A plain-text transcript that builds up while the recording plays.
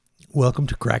Welcome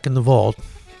to Cracking the Vault,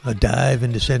 a dive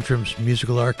into Centrum's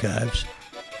musical archives.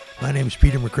 My name is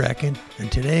Peter McCracken,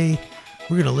 and today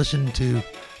we're going to listen to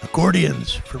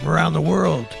accordions from around the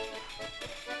world.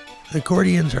 The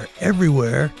accordions are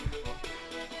everywhere.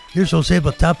 Here's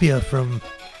Joseba Tapia from,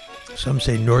 some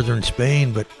say northern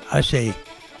Spain, but I say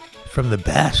from the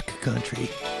Basque Country.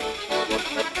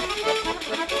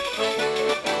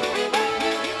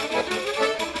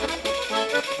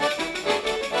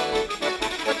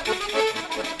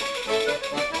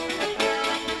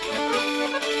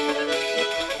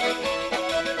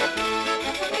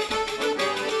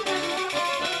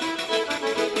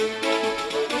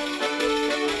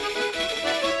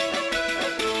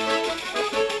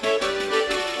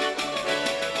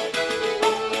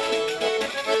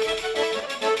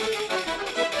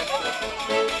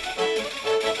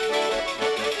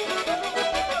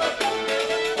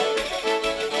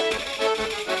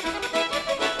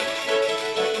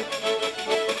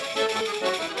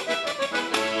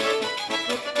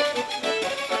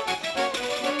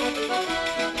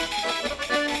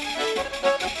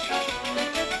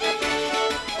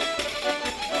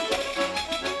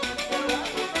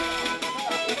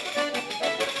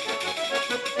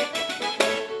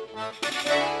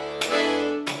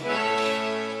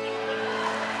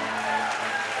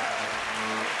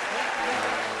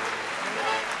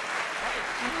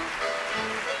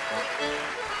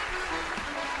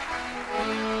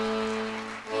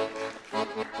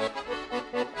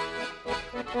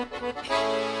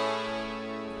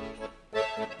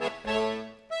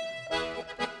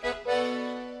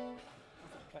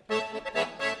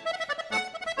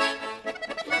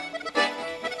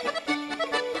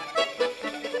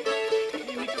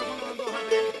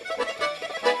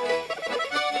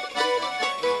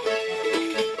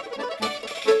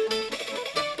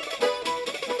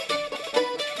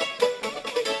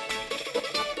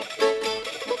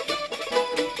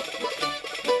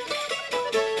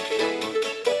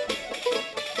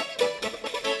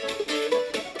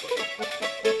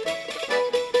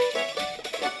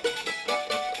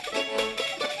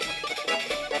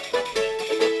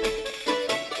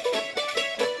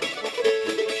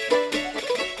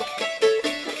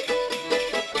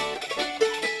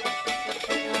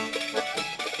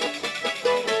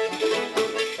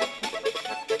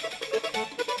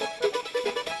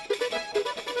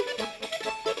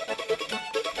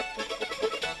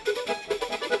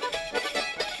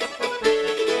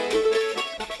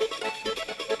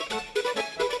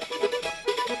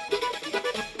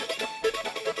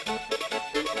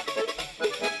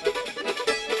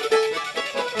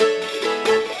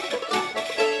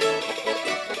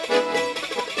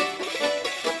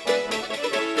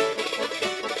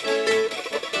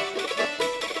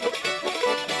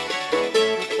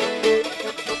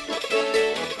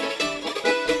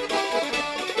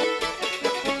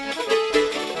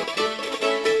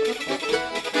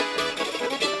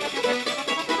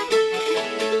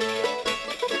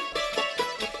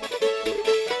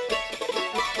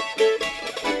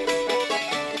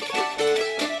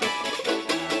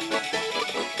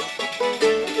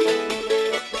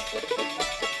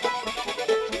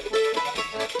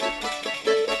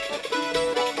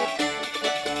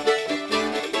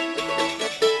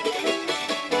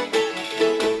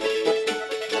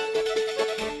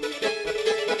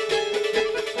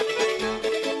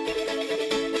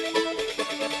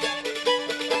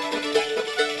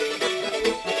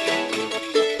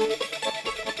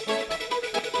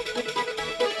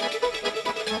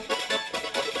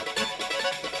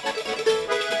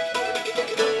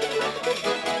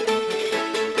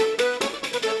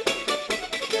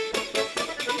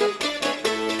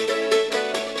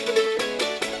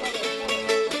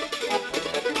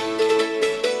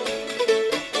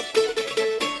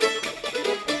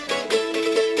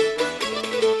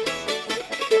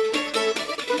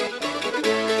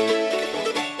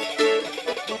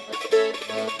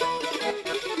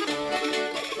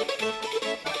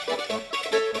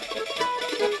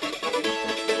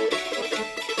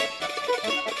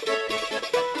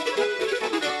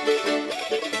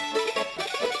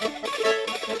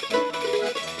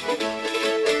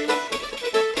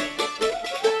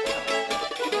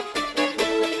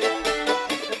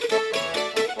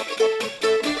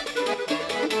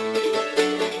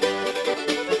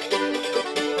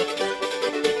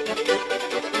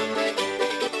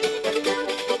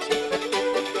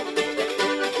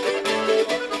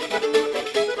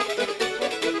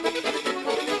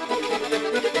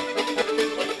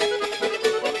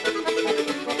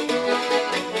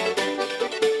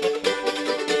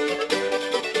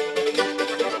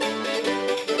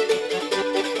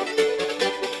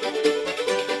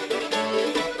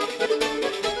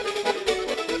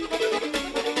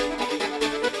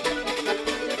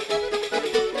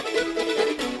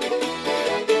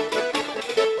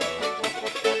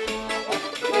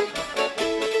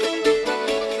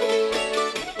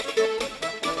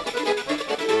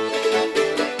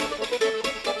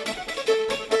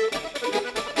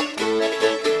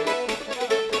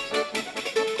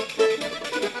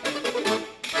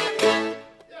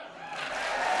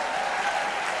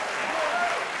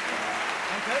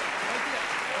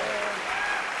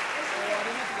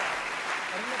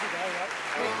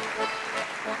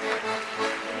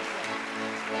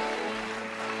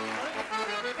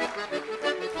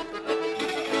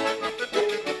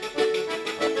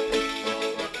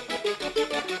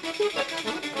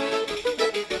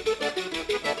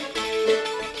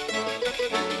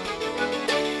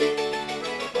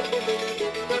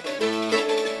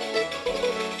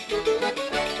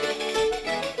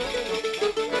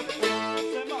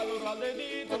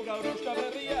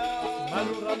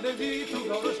 Alurralde ditu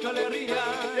gaur Euskal Herria,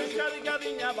 Euskadik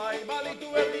adina bai balitu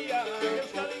erdia,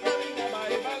 Euskadik adina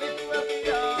bai balitu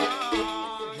erdia.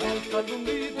 Euskaldun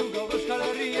ditu gaur Euskal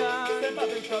Herria,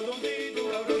 zenbat Euskaldun ditu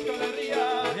gaur Euskal Herria.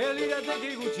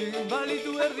 Gelirateki gutxi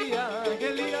balitu erdia,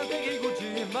 gelirateki gutxi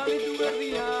balitu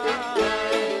erdia.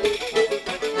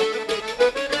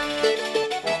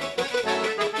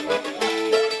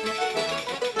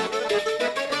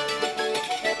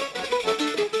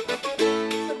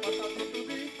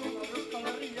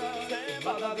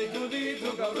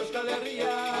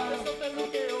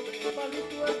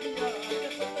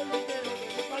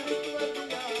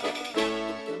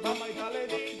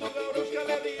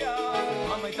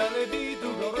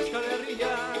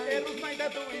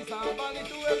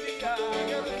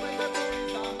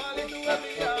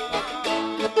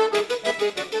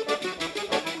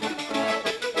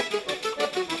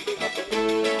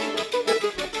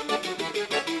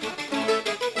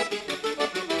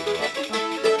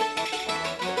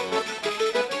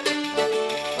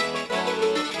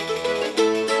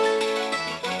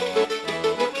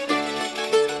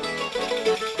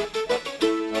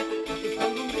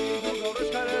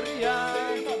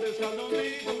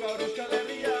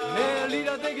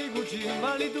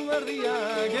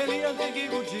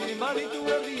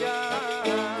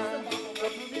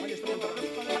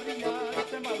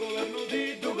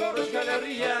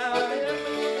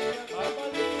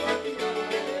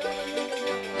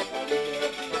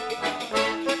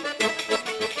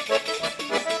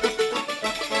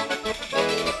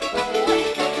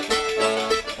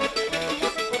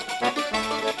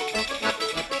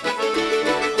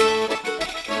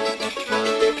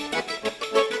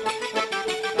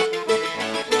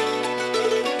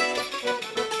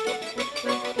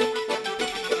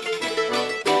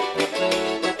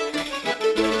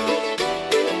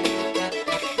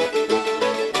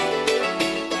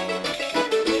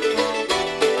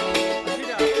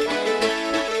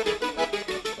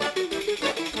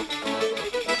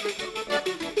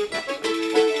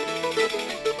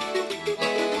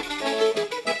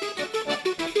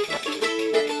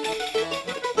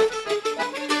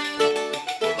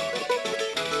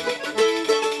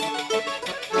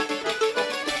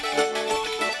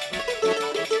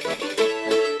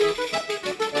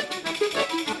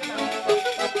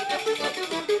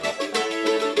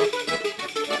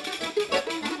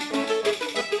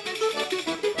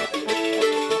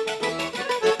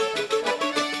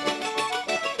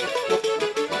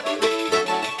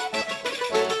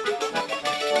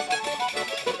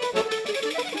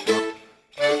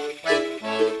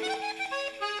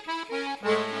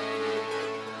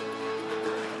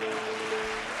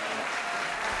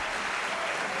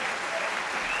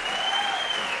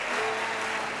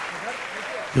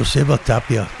 Joseba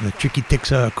Tapia, the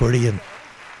Chiquitixa accordion,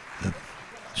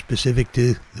 specific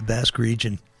to the Basque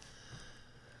region.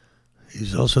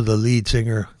 He's also the lead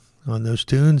singer on those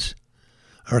tunes.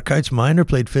 Arkaitz Minor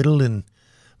played fiddle and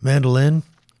mandolin,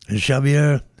 and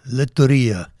Xavier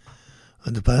Letorilla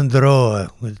on the pandroa.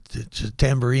 It's a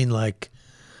tambourine-like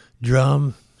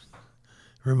drum.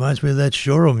 Reminds me of that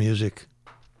choro music.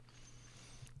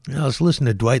 Now let's listen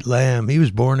to Dwight Lamb. He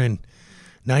was born in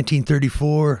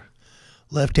 1934.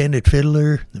 Left-handed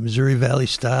fiddler, the Missouri Valley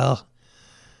style.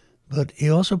 But he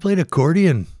also played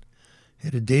accordion. He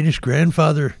had a Danish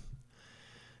grandfather.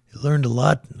 He learned a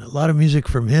lot of music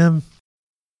from him.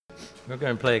 We're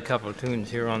going to play a couple of tunes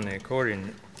here on the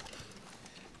accordion.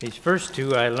 These first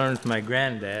two I learned from my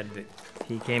granddad.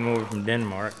 He came over from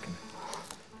Denmark.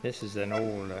 This is an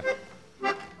old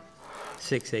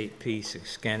 6/8 piece, a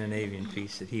Scandinavian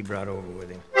piece that he brought over with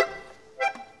him.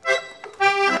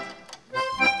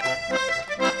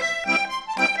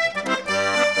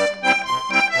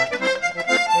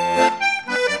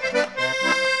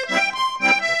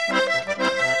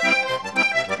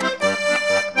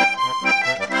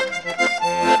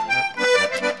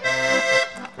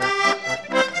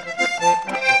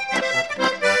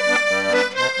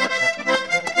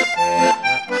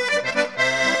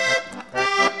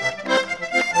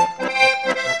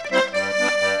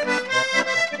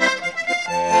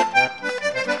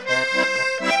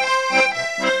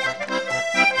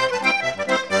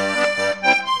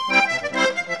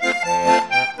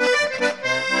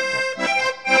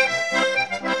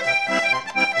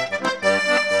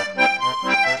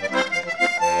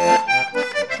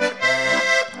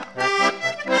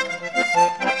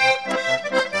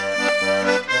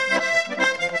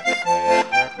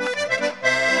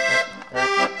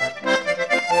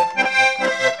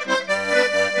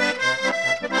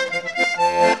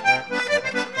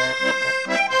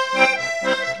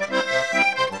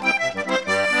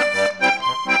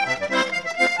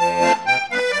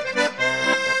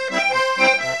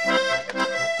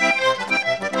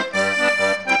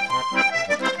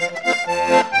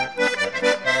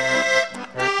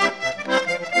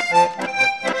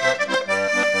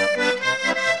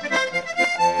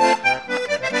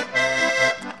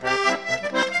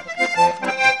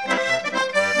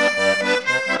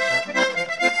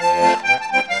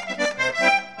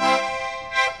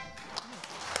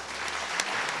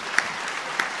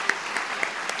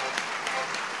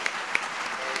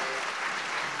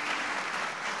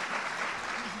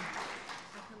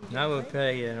 Now we'll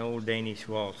play an old Danish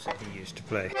waltz that he used to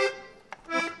play.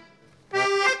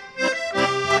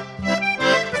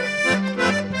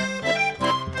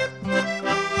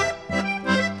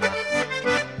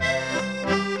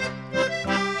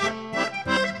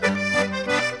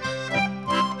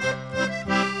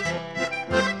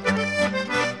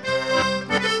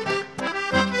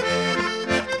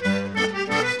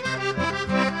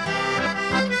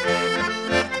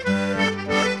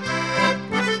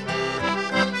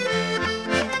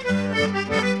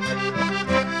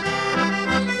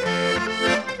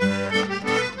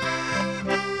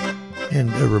 And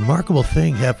a remarkable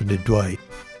thing happened to Dwight.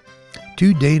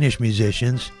 Two Danish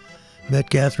musicians, Met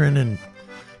Catherine and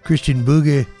Christian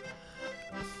Bugge,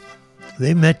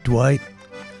 they met Dwight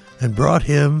and brought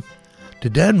him to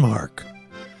Denmark,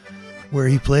 where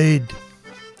he played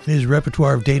his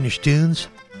repertoire of Danish tunes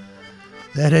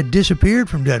that had disappeared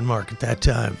from Denmark at that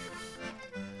time.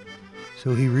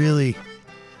 So he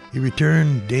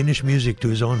returned Danish music to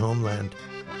his own homeland.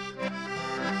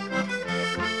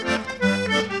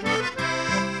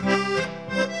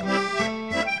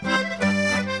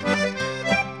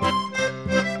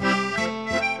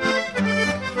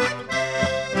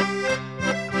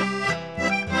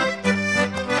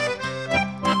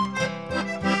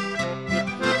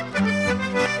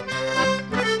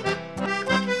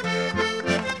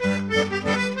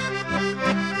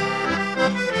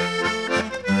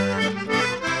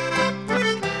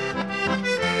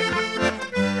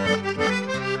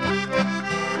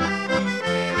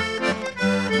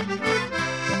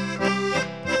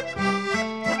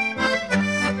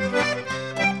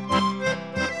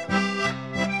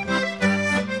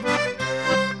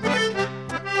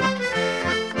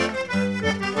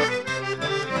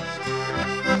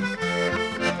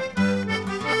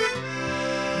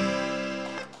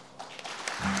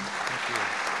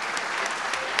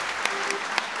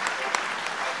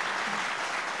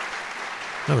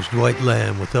 That was Dwight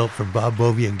Lamb with help from Bob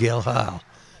Bovey and Gail Heil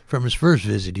from his first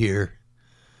visit here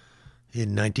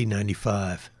in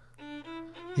 1995.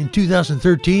 In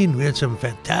 2013, we had some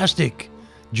fantastic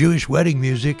Jewish wedding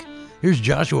music. Here's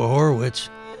Joshua Horowitz.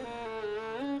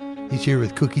 He's here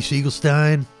with Cookie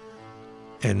Siegelstein,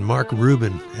 and Mark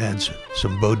Rubin adds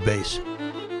some bowed bass.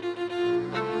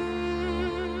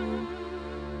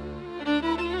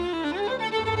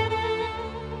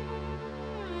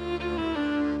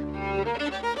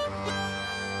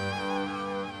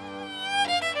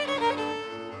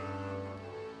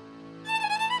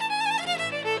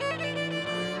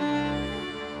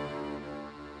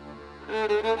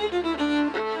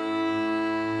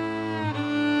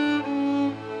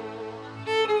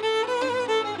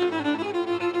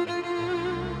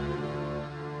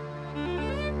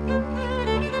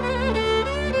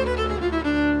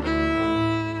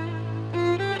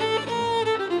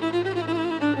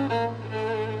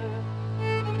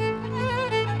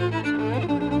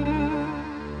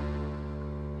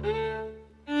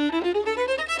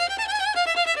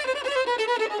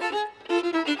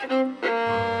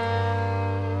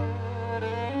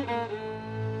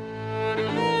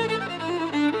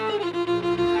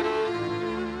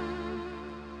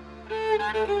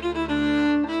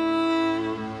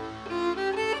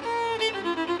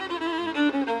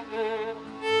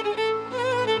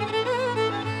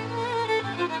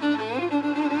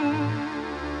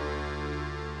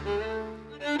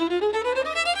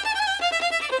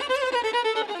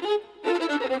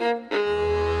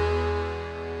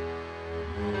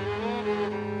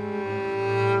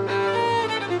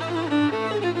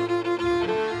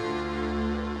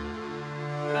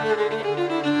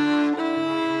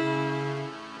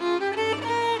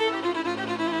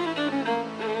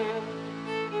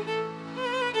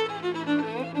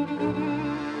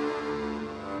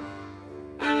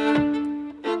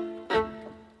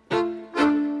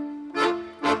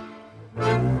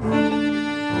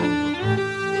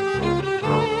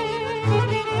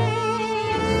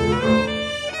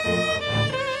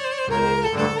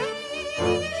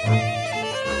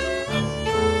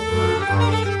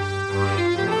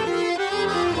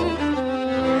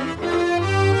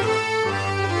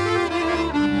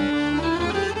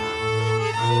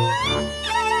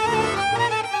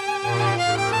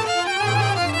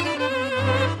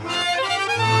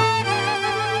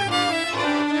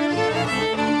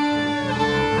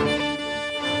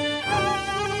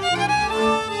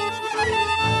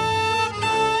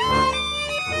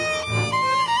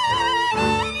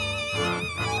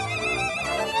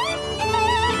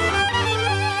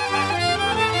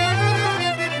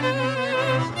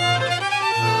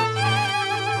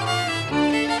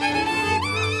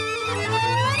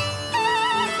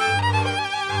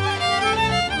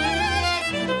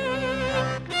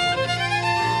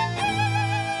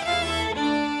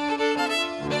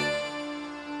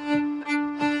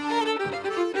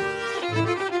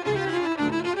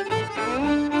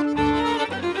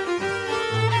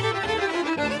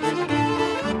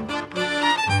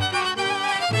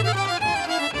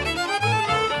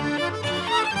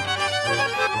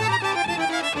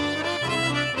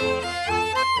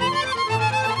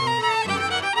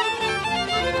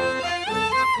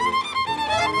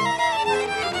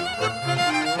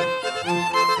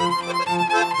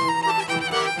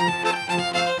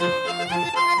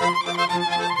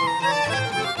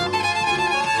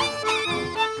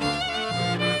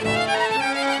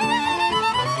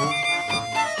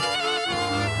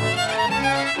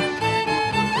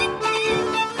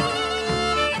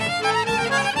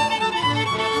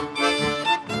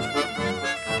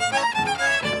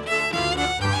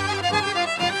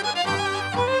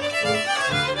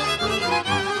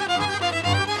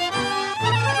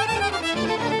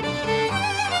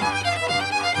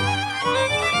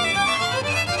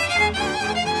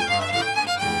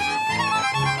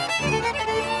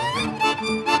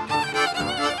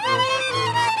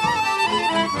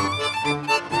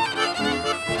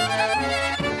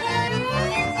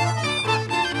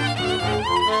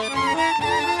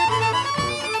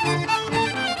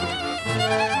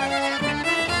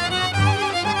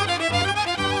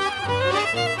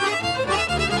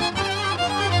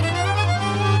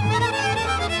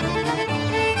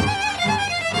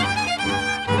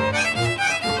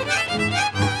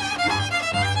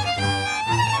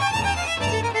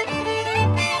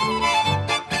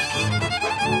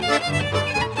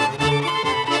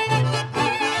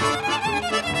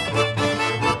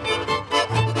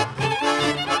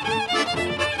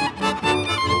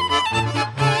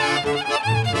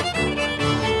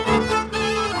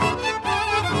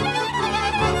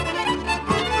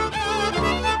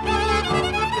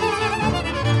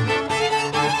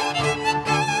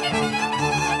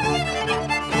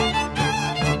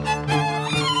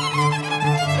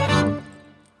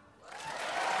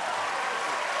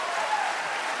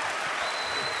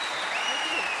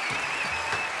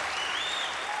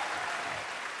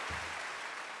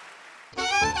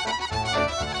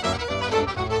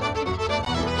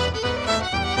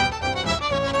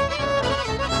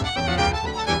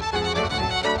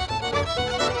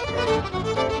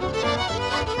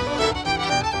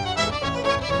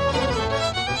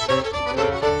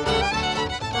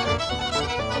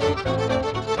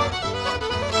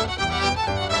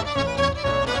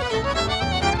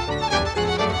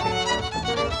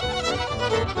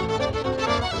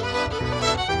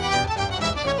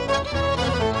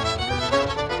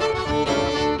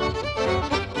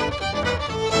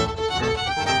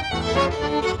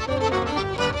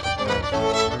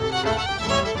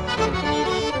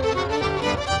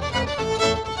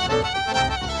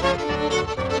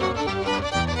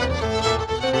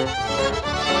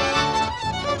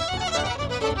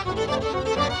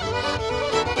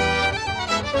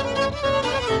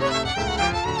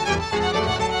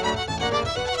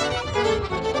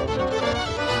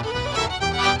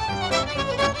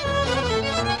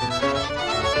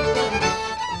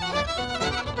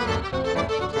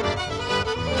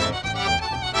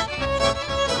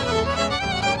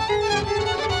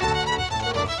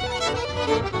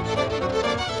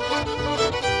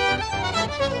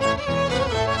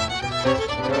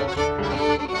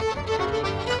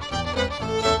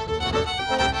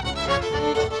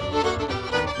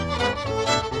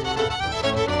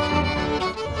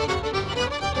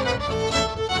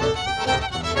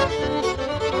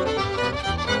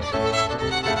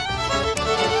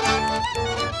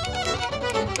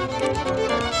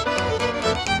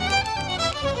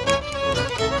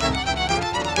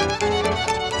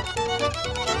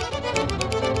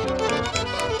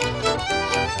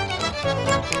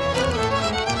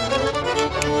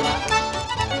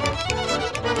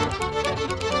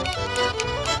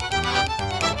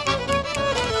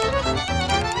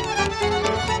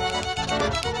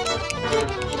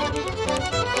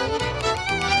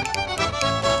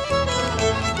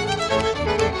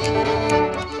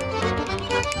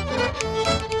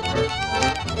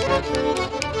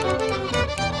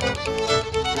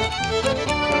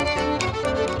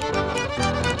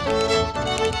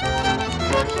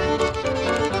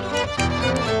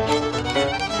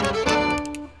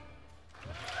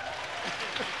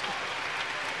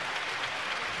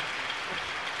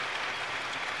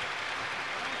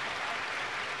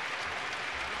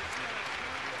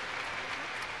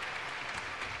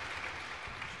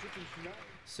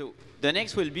 So the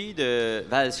next will be the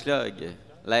Valsklog,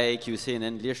 like you say in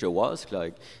English, the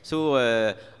Walsklog.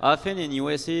 So often in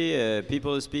USA,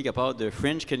 people speak about the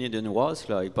French Canadian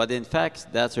Walsklog, but in fact,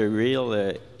 that's a real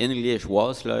English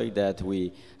Walsklog that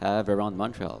we have around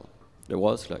Montreal, the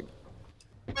Walsklog.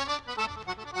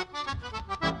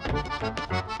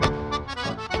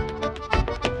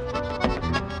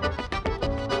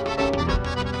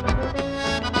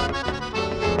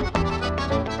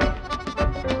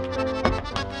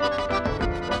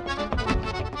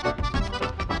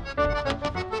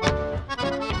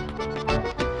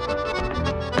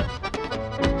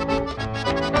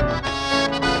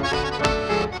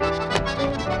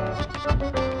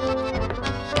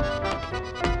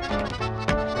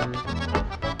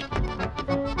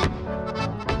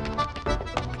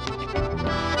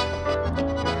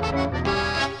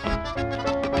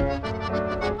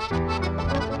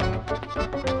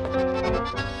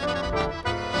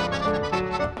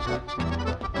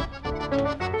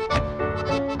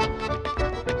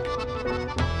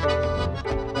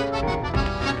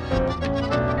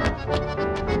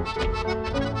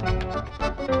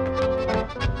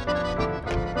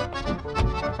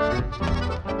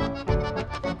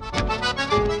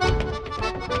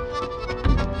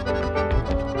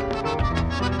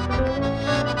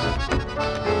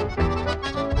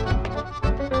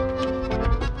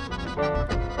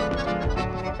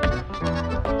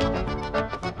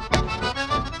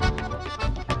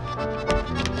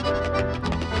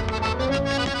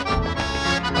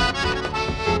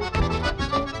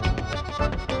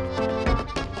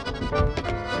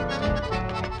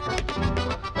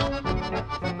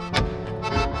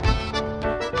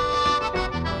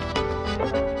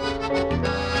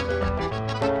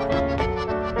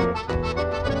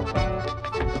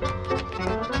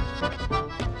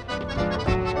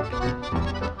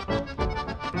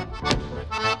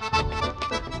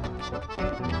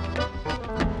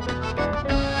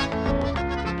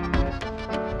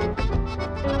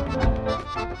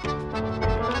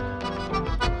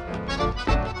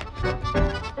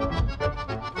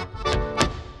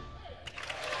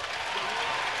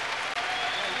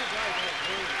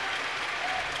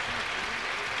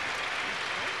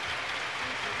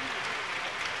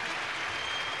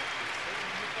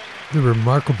 The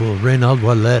remarkable Reynald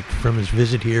Ouellet from his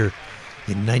visit here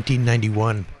in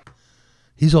 1991.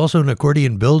 He's also an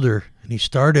accordion builder, and he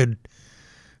started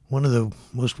one of the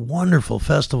most wonderful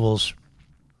festivals.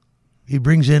 He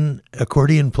brings in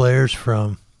accordion players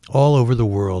from all over the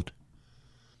world.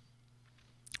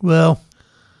 Well,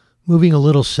 moving a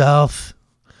little south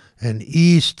And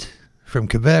east from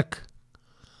Quebec,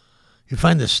 you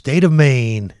find the state of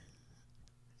Maine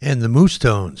and the Moose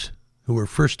Tones, who were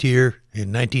first here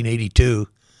in 1982,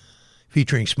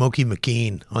 featuring Smokey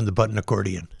McKean on the button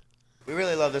accordion. We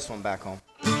really love this one back home.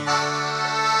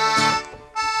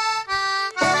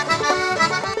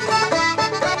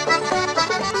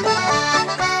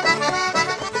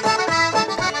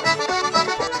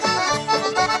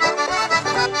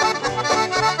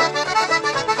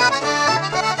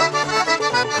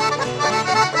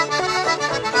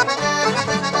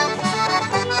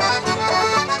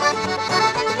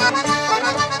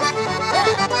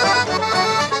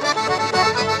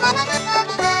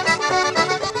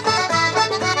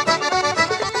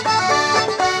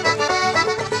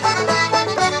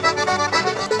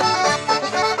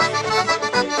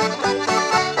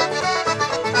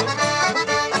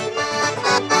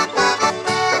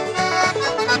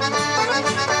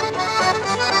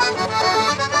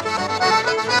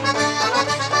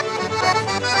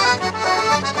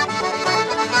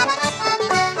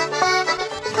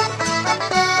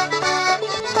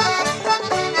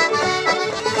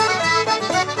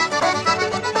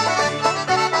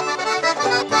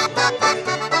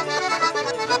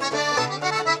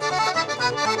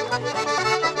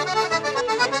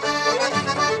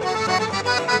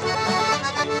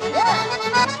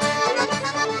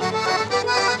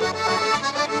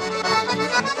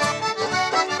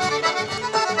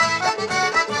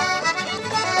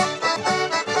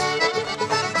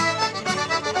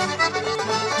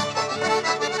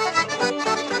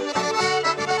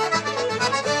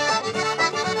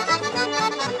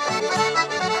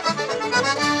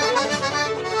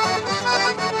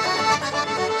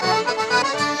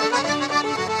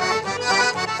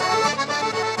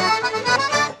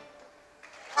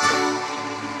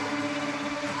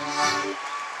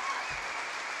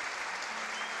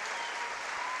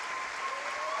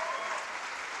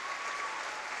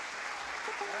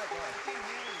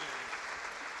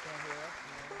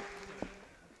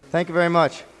 Thank you very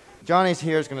much. Johnny's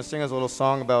here is going to sing us a little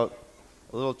song about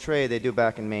a little trade they do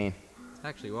back in Maine.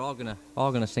 Actually, we're all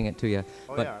gonna sing it to you.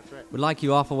 Oh, but yeah, that's right. we'd like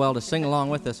you awful well to sing along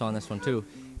with us on this one too.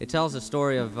 It tells the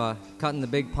story of cutting the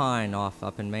big pine off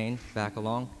up in Maine, back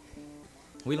along.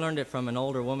 We learned it from an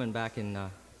older woman back in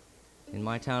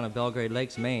my town of Belgrade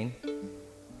Lakes, Maine,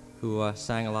 who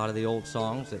sang a lot of the old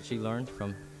songs that she learned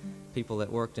from people that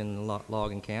worked in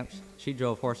logging camps. She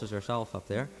drove horses herself up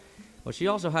there. Well, she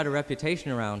also had a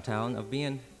reputation around town of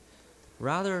being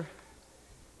rather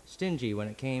stingy when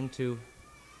it came to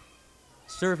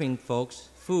serving folks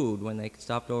food when they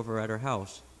stopped over at her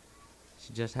house.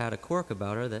 She just had a quirk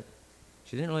about her that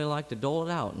she didn't really like to dole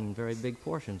it out in very big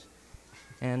portions.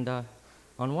 And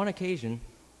on one occasion,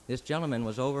 this gentleman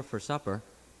was over for supper,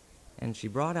 and she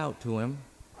brought out to him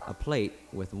a plate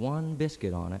with one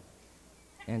biscuit on it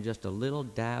and just a little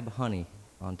dab honey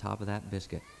on top of that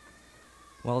biscuit.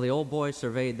 Well, the old boy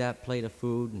surveyed that plate of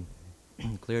food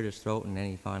and cleared his throat, and then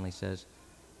he finally says,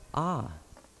 "Ah,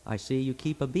 I see you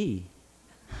keep a bee."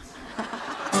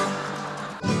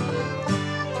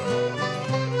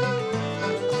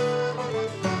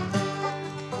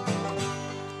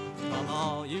 Come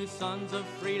all you sons of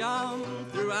freedom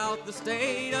throughout the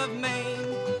state of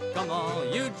Maine. Come all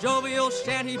you jovial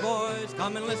shanty boys,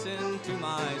 come and listen to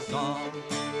my song.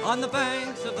 On the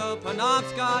banks of the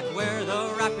Penobscot where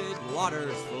the rapid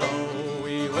waters flow,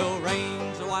 we will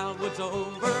range the wild woods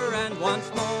over and once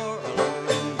more a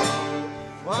lumberin' go.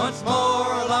 Once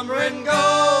more a lumberin'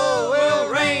 go,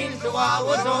 we'll range the wild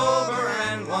woods over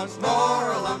and once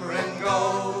more a lumberin'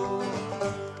 go.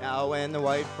 Now when the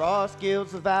white frost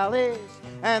gilds the valleys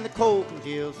and the cold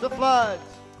congeals the floods,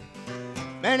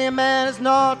 many a man has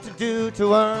naught to do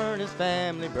to earn his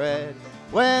family bread.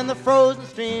 When the frozen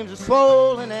streams are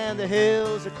swollen and the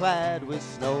hills are clad with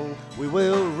snow, we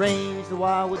will range the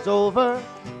wild woods over,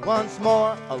 once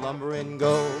more a lumberin'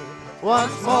 go.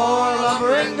 Once more a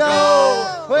lumberin'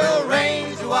 go, we'll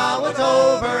range the wild woods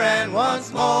over and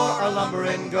once more a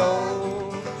lumberin'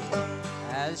 go.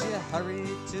 As you hurry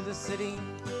to the city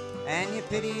and you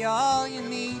pity all you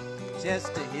need,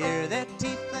 just to hear their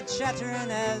teeth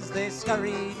a-chattering as they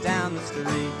scurry down the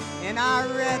street. In our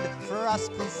red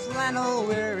frost-proof flannel,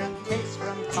 we're encased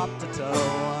from top to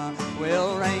toe.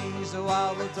 We'll range the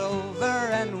wild woods over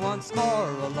and once more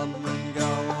a lumberin'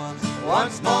 go.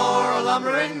 Once more a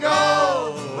lumberin'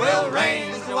 go, we'll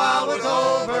range the wild woods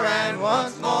over and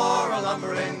once more a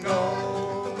lumberin'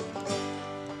 go.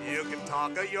 You can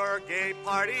talk of your gay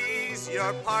parties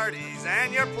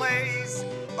and your plays,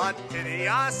 but pity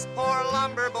us poor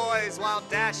lumber boys while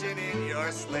dashing in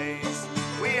your sleighs.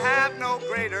 We have no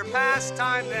greater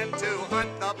pastime than to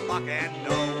hunt the buck and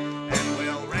doe.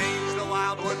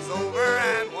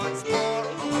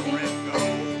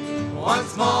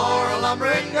 lumber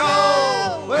and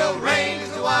go. We'll range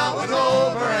the wild ones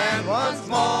over and once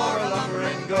more a lumber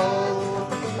and go.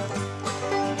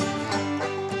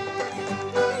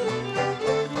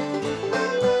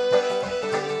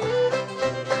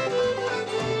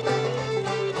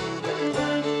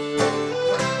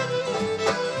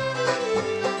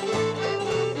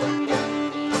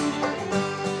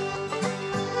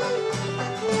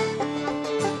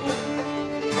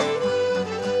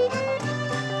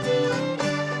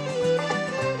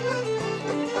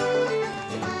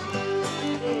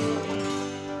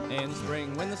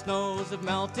 Snows have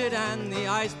melted and the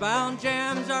icebound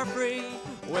jams are free.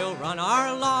 We'll run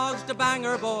our logs to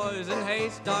Bangor, boys, and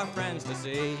haste our friends to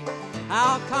see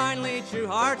how kindly true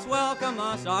hearts welcome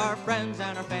us, our friends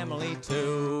and our family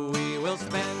too. We will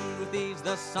spend with these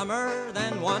the summer,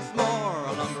 then once more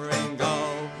a lumber and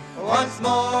go. Once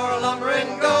more a lumber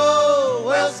and go.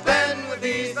 We'll spend with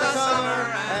these the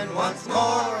summer, and once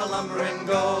more a lumber and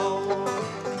go.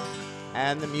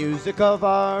 And the music of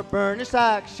our burnished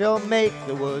axe shall make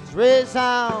the woods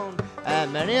resound,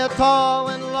 and many a tall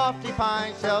and lofty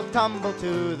pine shall tumble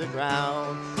to the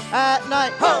ground. At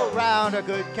night, ho, round a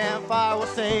good campfire we'll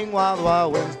sing while the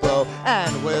wild winds blow,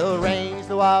 and we'll range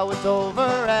the wild winds over,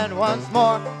 and once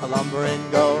more a lumber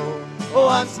and go.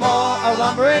 Once more a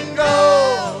lumber and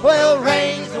go. We'll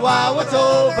range the wild winds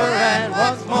over, and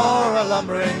once more a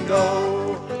lumber and go.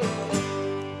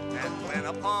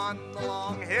 Upon the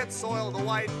long hit soil the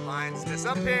white pines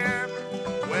disappear.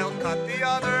 We'll cut the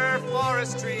other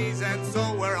forest trees, and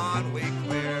so we're on we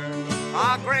clear.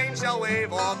 Our grain shall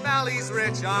wave o'er valleys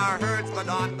rich, our herds but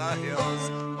on the hills.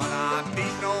 But our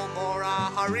feet no more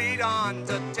are hurried on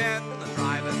to tend the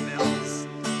driving mills.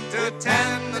 To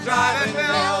tend the driving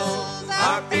mills.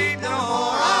 Our feet no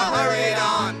more are hurried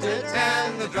on to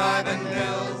tend the driving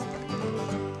mills.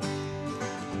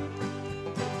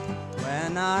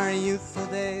 When our youthful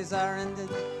days are ended,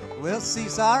 we'll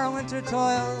cease our winter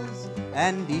toils,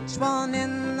 and each one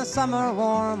in the summer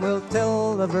warm will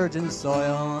till the virgin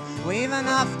soil. We've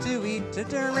enough to eat, to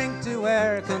drink, to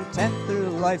wear, content through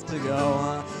life to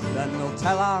go. Then we'll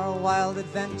tell our wild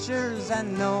adventures,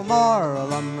 and no more a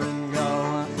lumber and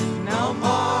go. No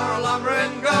more a lumber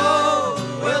and go.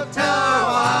 We'll tell our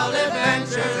wild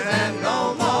adventures, and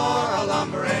no more a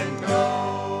lumber and go.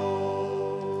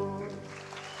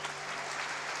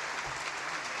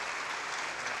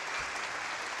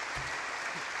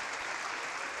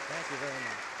 Thank you very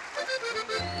much.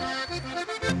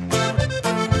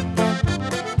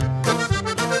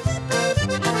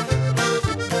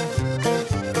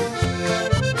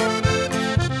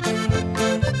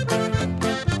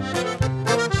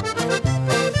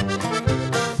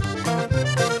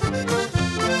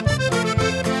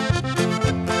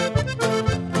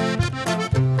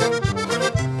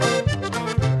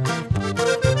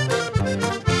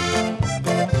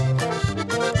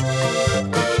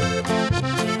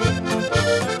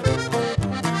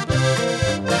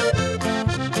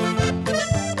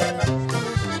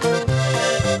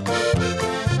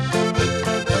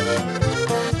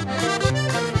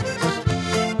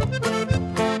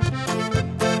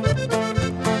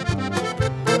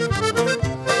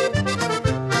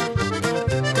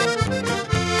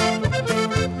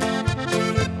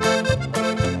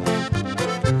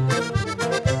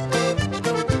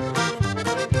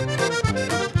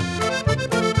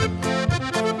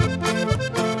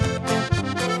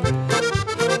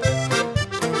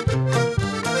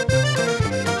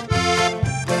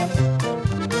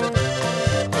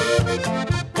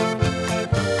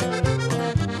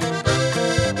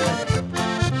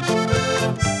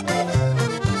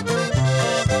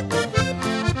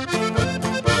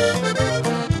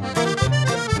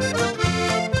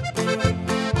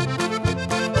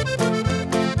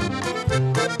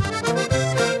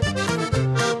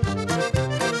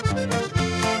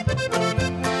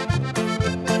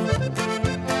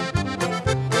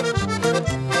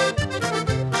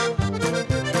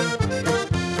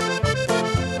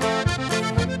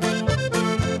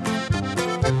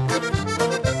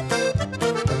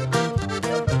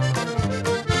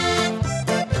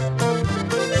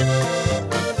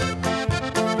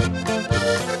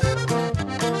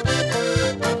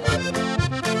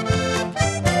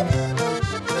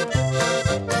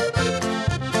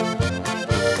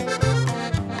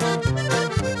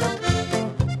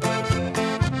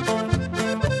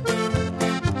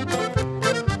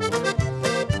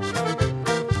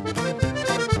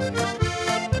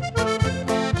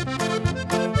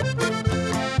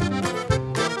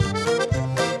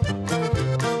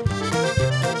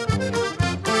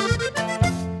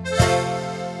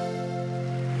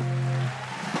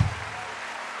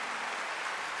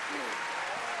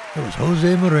 It was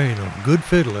Jose Moreno, good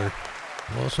fiddler,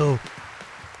 who also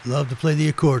loved to play the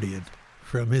accordion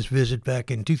from his visit back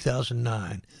in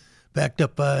 2009, backed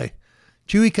up by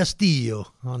Chuy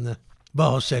Castillo on the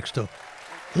bajo sexto.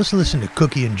 Let's listen to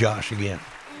Cookie and Josh again.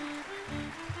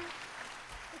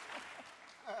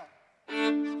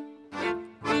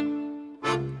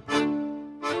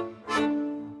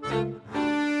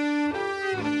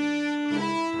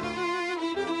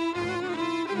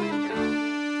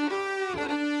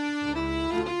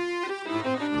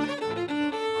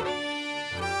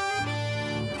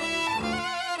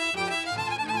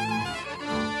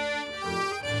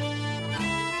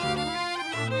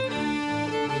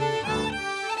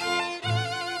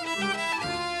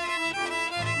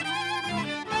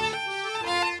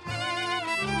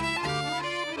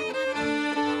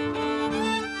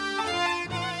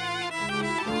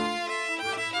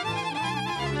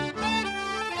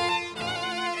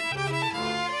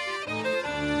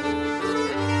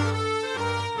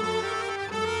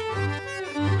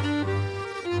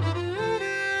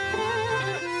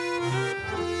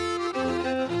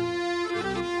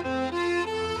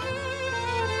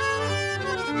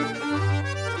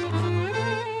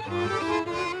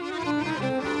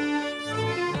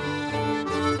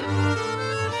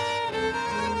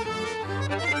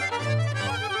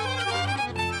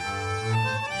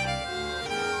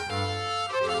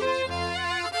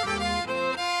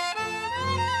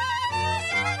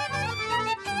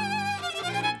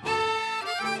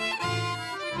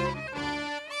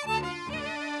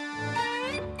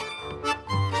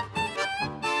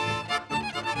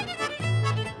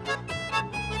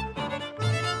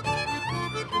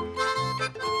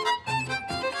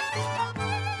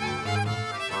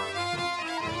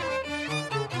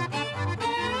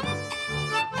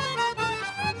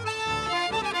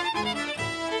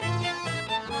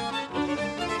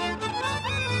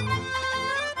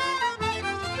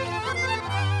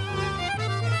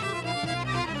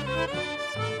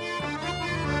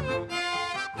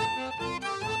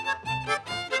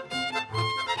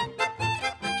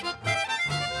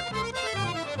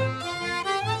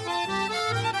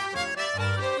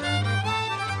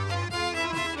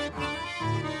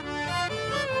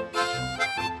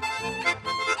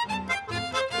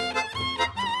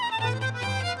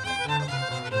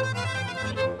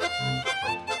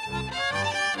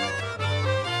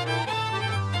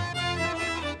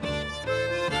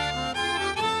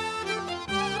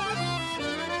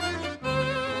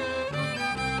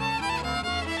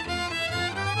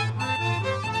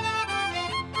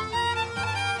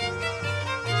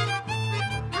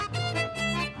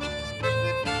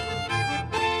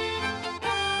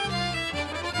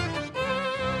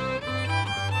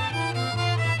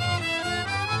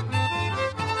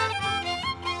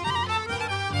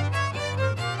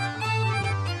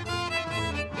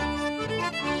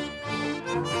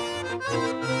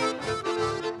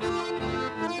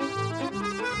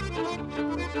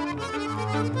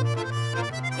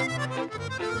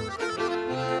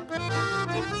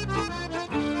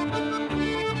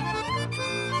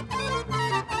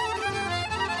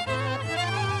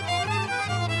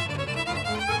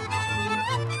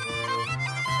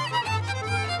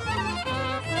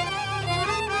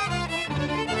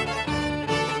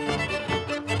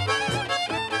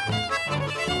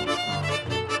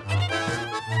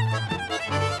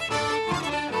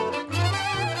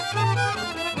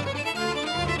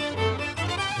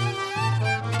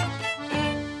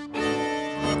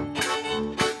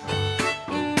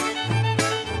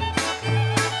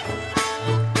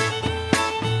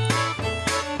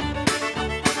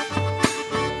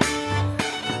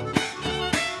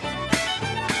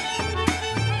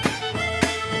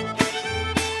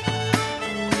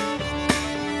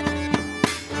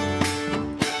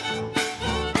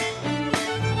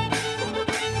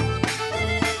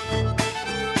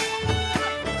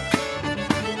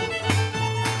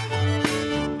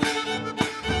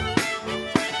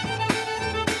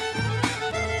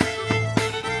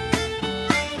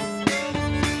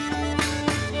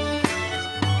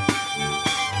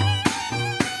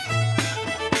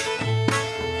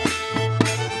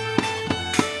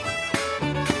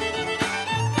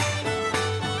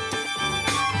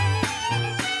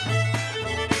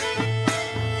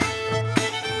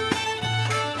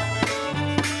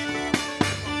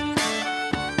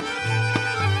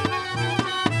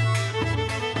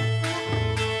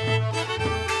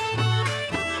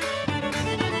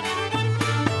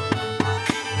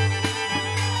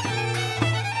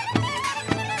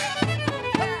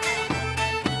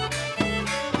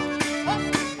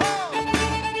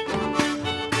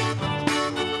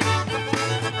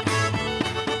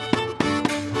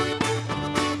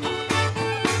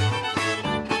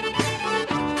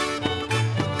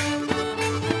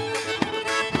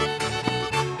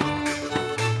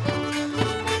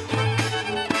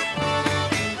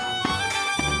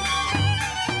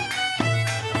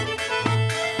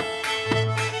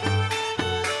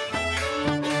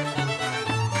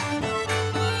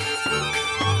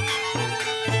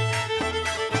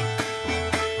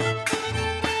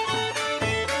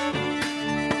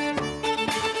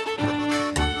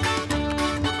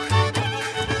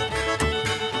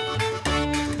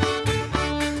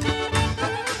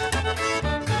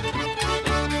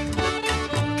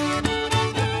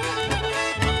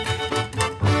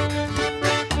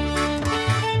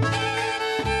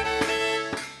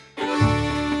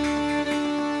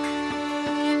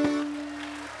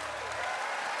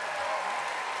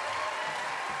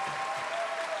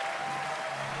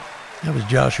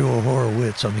 Joshua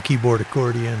Horowitz on the keyboard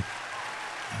accordion, and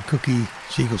Cookie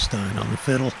Siegelstein on the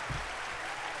fiddle.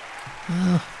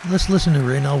 Let's listen to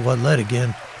Reynald Wadlet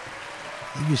again.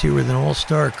 He was here with an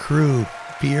all-star crew.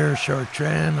 Pierre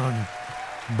Chartrand on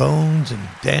bones and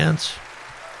dance.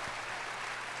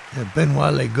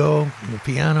 Benoit Legault on the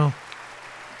piano.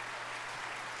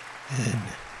 And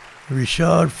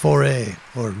Richard Forêt,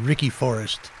 or Ricky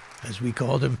Forrest, as we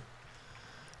called him,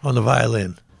 on the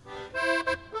violin.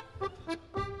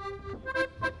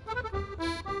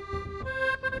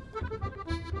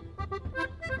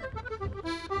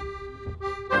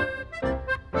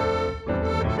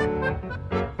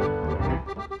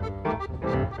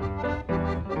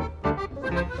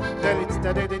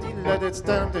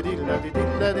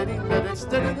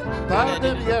 Par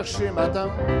derrière chez ma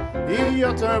tante, il y a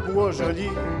un bois joli.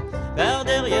 Par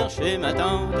derrière chez ma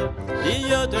tante, il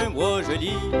y a un bois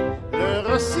joli. Le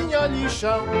rossignol y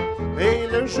chante, et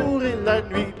le jour et la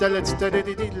nuit. Le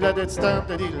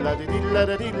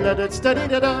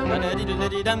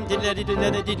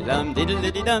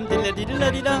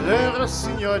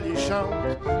rossignol y chante,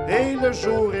 et le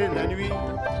jour et la nuit.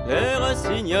 Le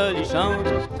rossignol y chante,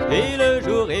 et le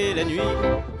jour et la nuit.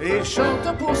 Et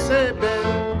chante pour ces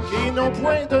belles qui n'ont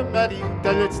point de mari.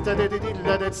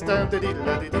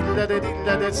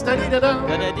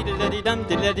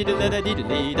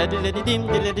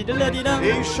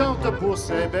 Et chante pour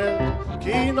ces belles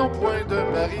qui n'ont point de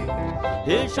mari.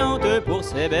 Et chante pour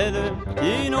ces belles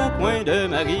qui n'ont point de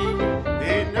mari.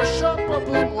 Et ne chante pas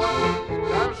pour moi,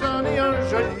 car j'en ai un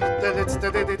joli.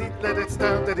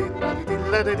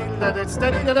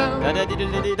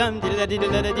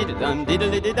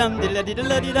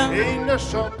 Et il ne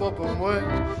chante pas pour moi,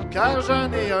 car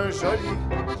j'en ai un joli.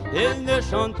 Il ne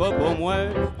chante pas pour moi,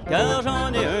 car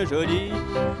j'en ai un joli.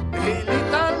 Il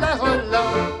est à la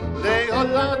Hollande, les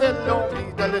Hollandais l'ont pris.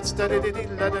 Il est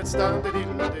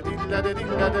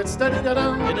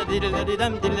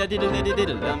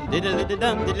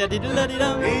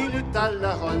à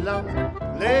la Hollande,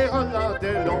 les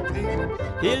Hollandais l'ont pris.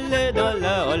 Il est dans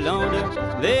la Hollande,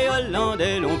 les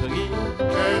Hollandais l'ont pris.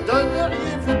 Que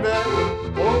donneriez-vous belle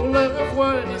pour le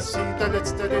revoir ici? Que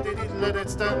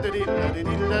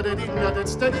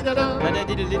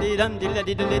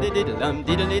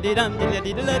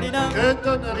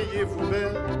donneriez-vous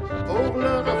belle pour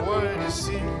le revoir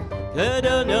ici? Que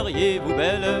donneriez-vous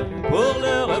belle pour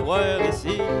le revoir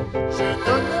ici? Je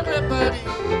donnerais Paris,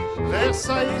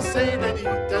 Versailles et Saint-Denis.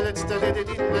 Je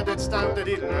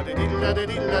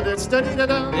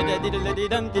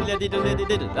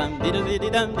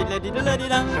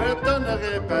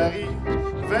donnerais Paris,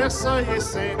 Versailles et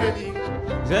Saint-Denis.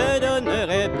 Je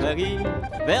donnerais Paris,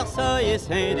 Versailles et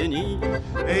Saint-Denis.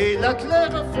 Et la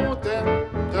claire fontaine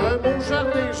de mon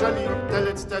jardin joli.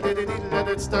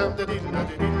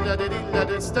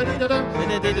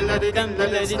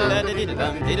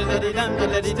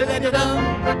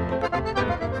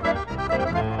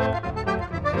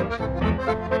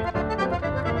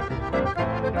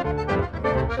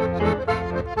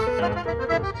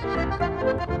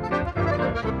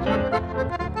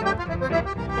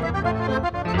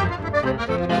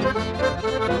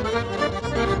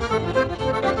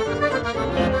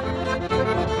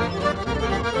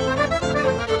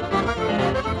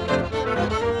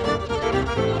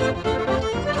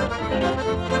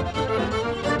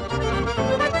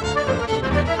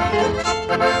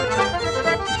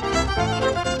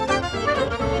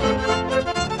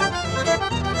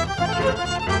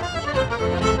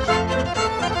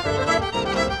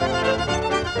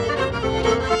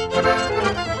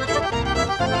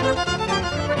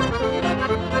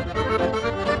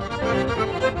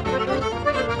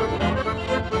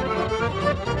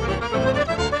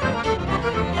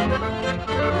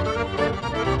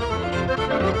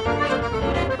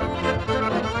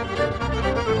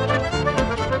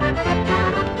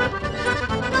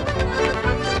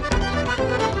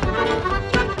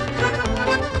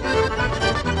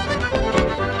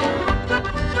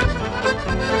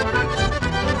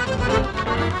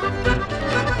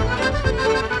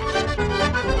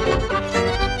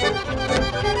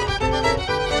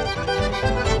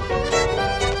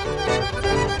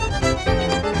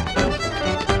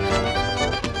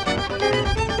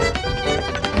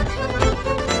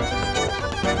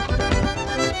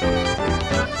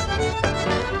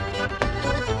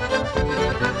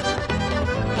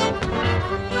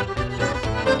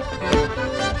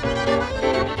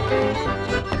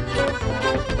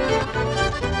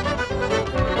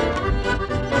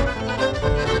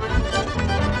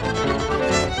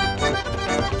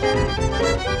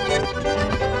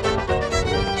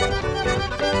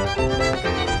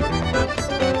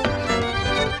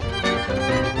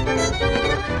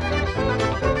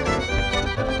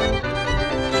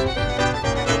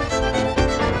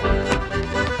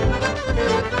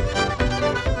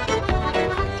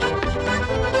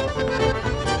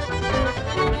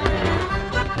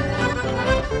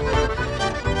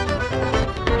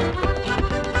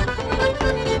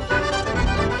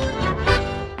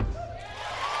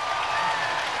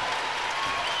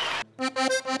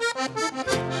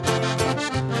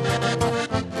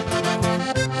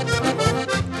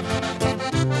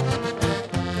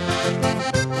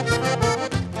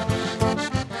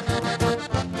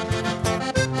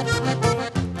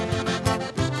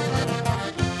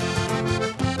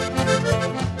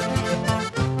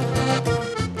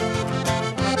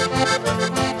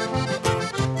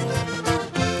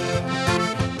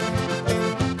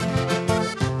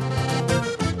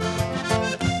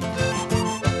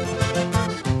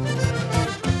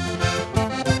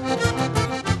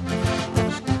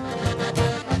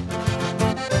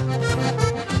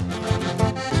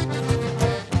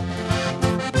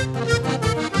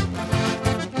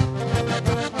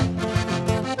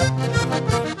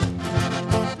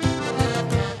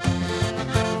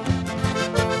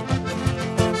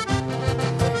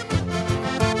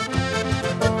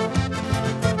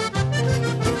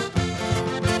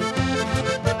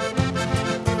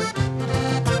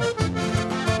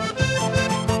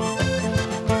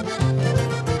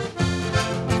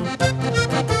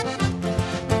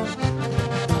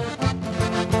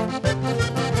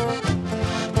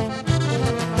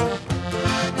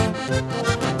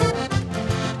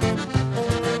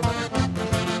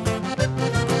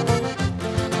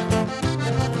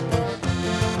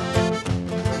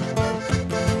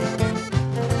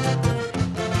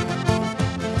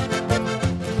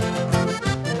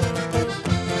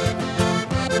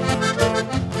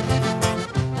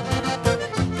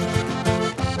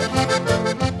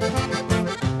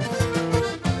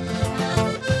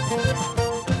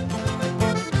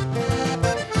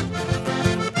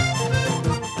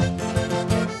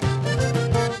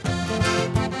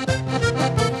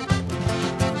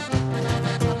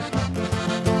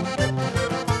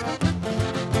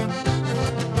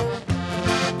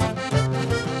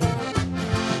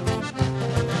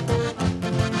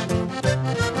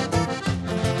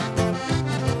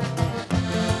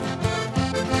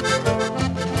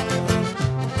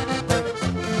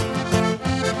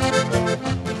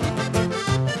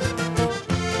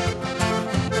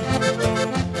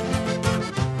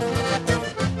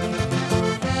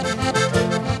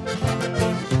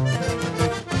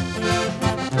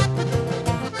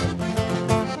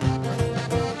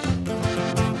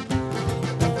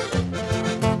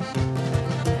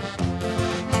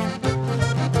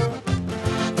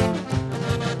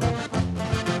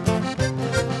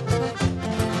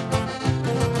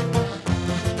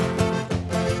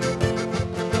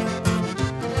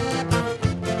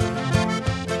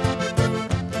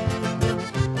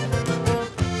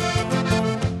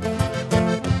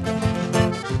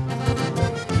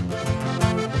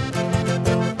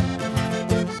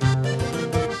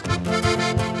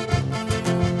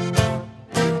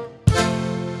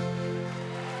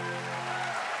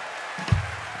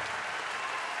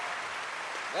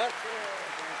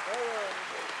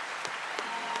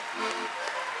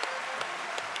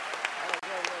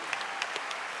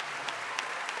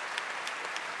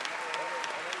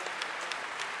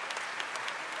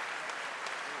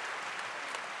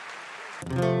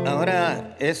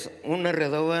 Ahora es una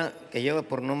redowa que lleva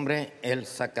por nombre El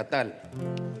Zacatal.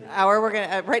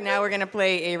 Right now we're gonna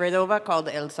play a redova called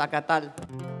El Zacatal.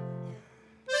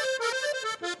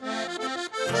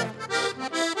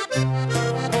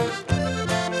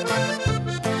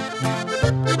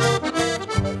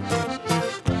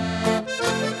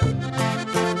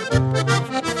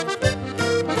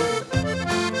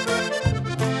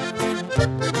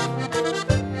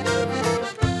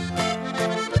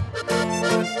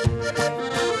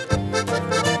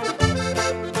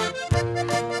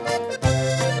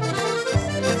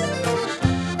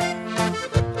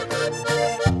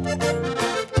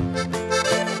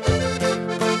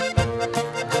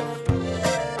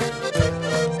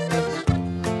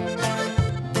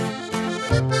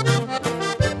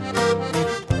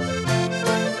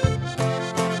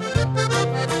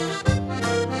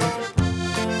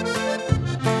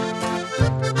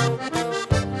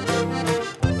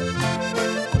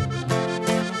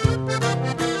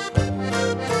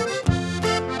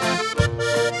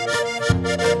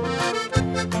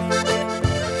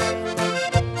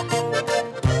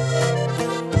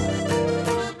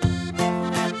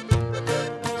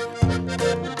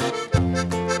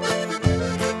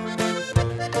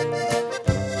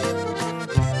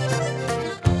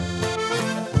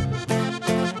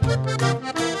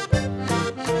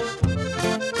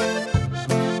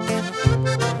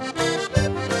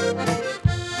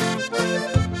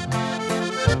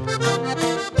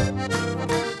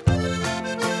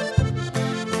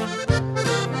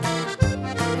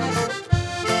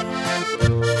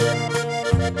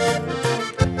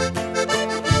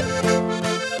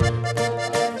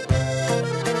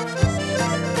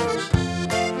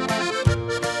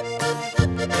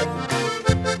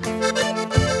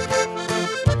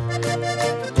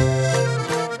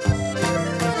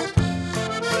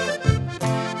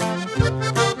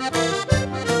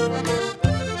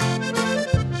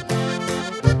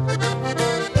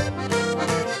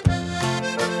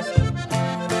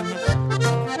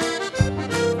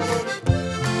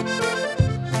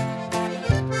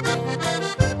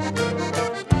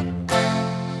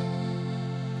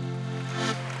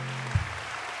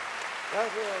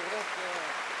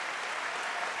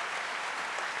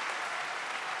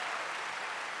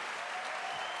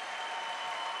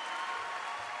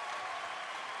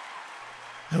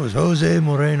 That was Jose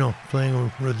Moreno playing a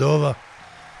redova.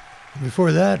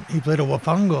 Before that, he played a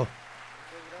huapango.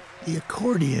 The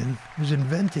accordion was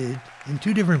invented in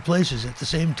two different places at the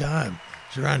same time.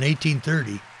 It was around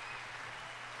 1830.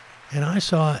 And I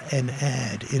saw an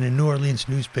ad in a New Orleans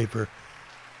newspaper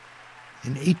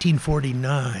in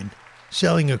 1849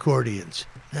 selling accordions.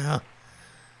 Now,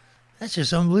 that's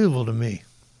just unbelievable to me.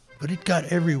 But it got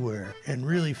everywhere and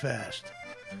really fast.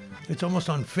 It's almost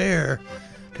unfair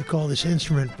to call this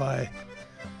instrument by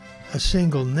a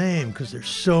single name because there's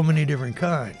so many different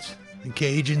kinds. The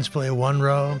Cajuns play a one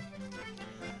row.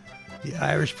 The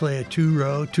Irish play a two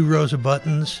rows of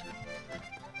buttons.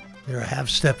 They're a half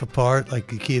step apart like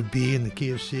the key of B and the key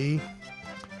of C.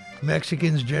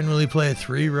 Mexicans generally play a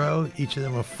 3-row, each of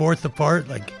them a fourth apart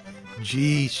like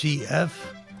G, C,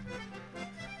 F.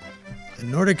 The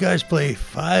Nordic guys play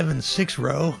 5 and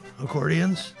 6-row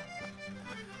accordions.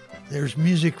 There's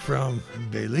music from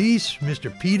Belize.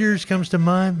 Mr. Peters comes to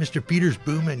mind. Mr. Peters'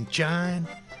 Boom and Chine.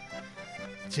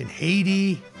 It's in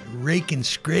Haiti. Rake and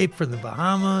Scrape from the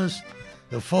Bahamas.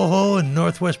 The Foho in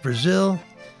northwest Brazil.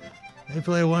 They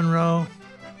play 1-row.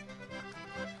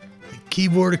 The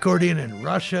keyboard accordion in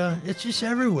Russia. It's just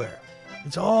everywhere.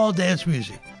 It's all dance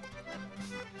music.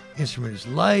 The instrument is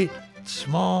light, it's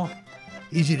small,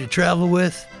 easy to travel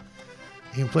with.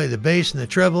 You can play the bass and the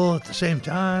treble at the same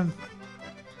time.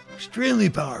 Extremely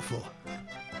powerful.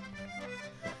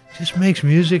 Just makes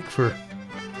music for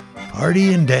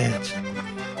party and dance.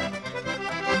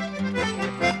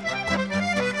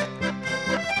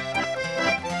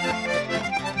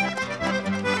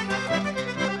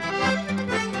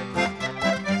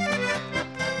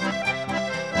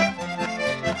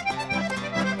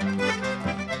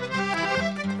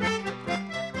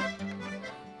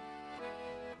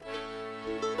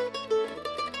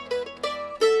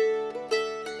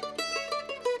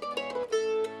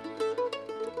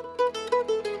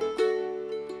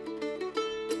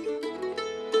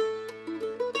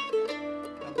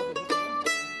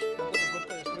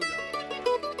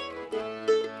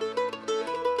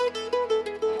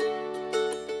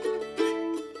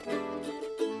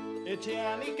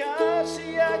 Etxean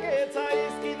ikasiak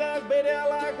etzaizkidak bere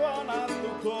alakoan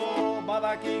hartuko,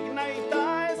 badakik nahita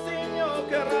ezin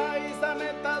okerra izan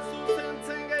eta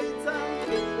zuzentzen gaitzan,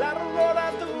 larru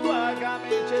goratuak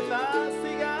ametxeta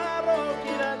zigarro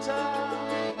kiratxa.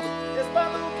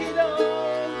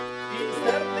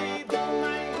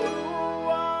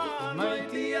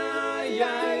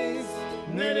 iaiz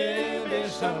nere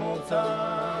besamotza.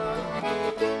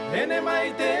 Ene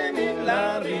maite min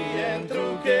larrien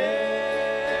truke.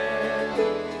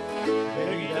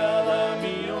 Begirada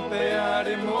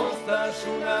miopearen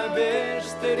moztasuna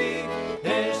besterik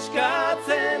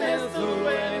eskatzen ez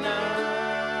duena.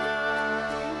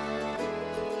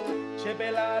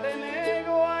 Txepelaren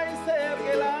egoa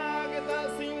izergelak eta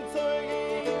zintzo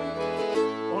egin.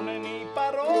 Honen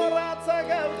ipar horratzak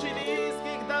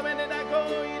hautxirizkik da benerako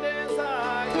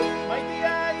irezak.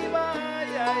 Maitia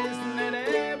ibai aiz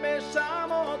nere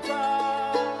besamotza.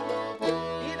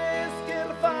 Irezker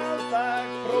faltak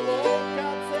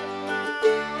provokatzen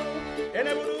nau.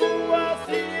 Ene burua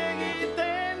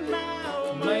ziegiten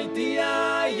nau. Maitia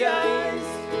aiz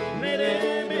nere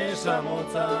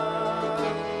besamotza.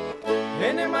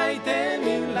 Ene maite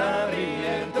min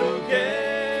larrien truke.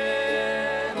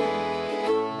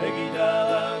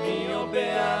 Begirada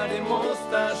miopearen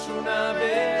moztasuna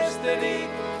besterik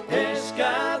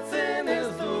eskatzen ez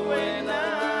duena.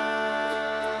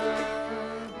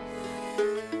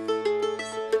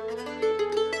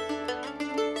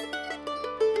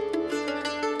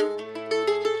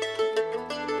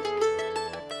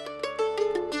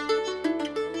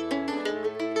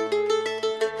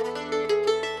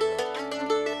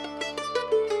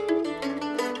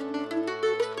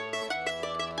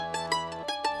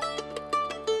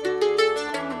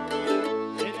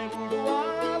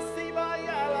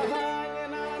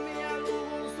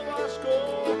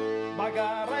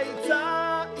 Bakarraitza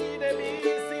ire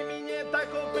bizi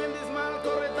minetako pendiz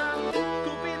malkorretan.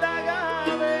 Kupida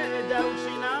gabe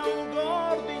jautsi nau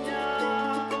gordina.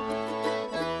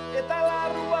 Eta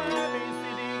larrua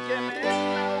bizirik hemen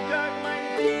naukak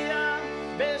maitia.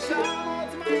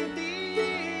 Besamotz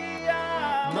maitia.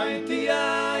 Maitia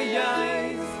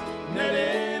iaiz nere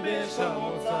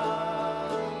besamotza.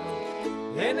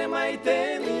 Ene maite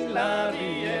min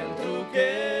larrien truke.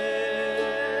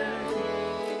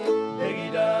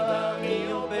 Begirada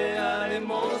miopearen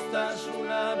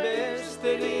moztasuna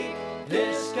besterik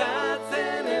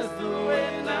eskatzen ez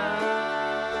duena.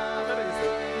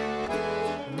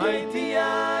 Maitia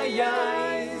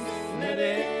iaiz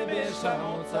nere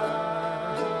besamotza.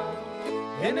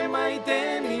 Ene maite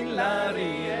min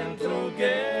larrien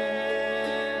truke.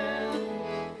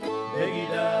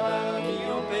 Begirada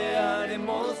miopearen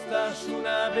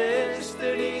moztasuna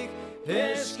besterik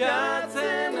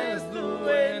eskatzen ez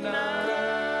duena.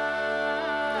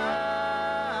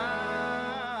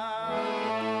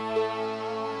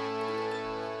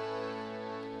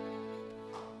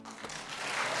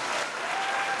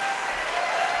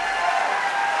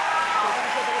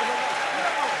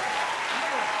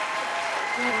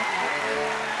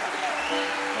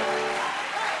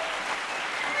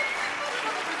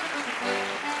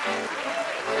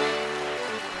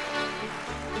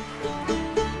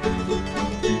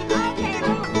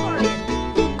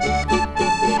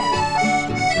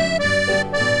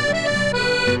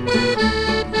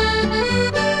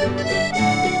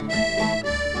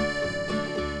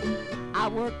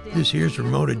 This here's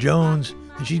Ramona Jones,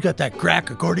 and she's got that crack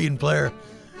accordion player,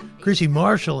 Chrissy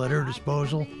Marshall, at her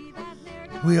disposal.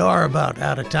 We are about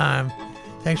out of time.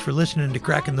 Thanks for listening to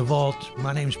Cracking the Vault.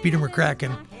 My name's Peter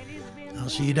McCracken. I'll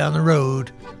see you down the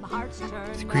road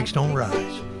if the creeks don't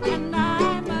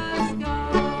rise.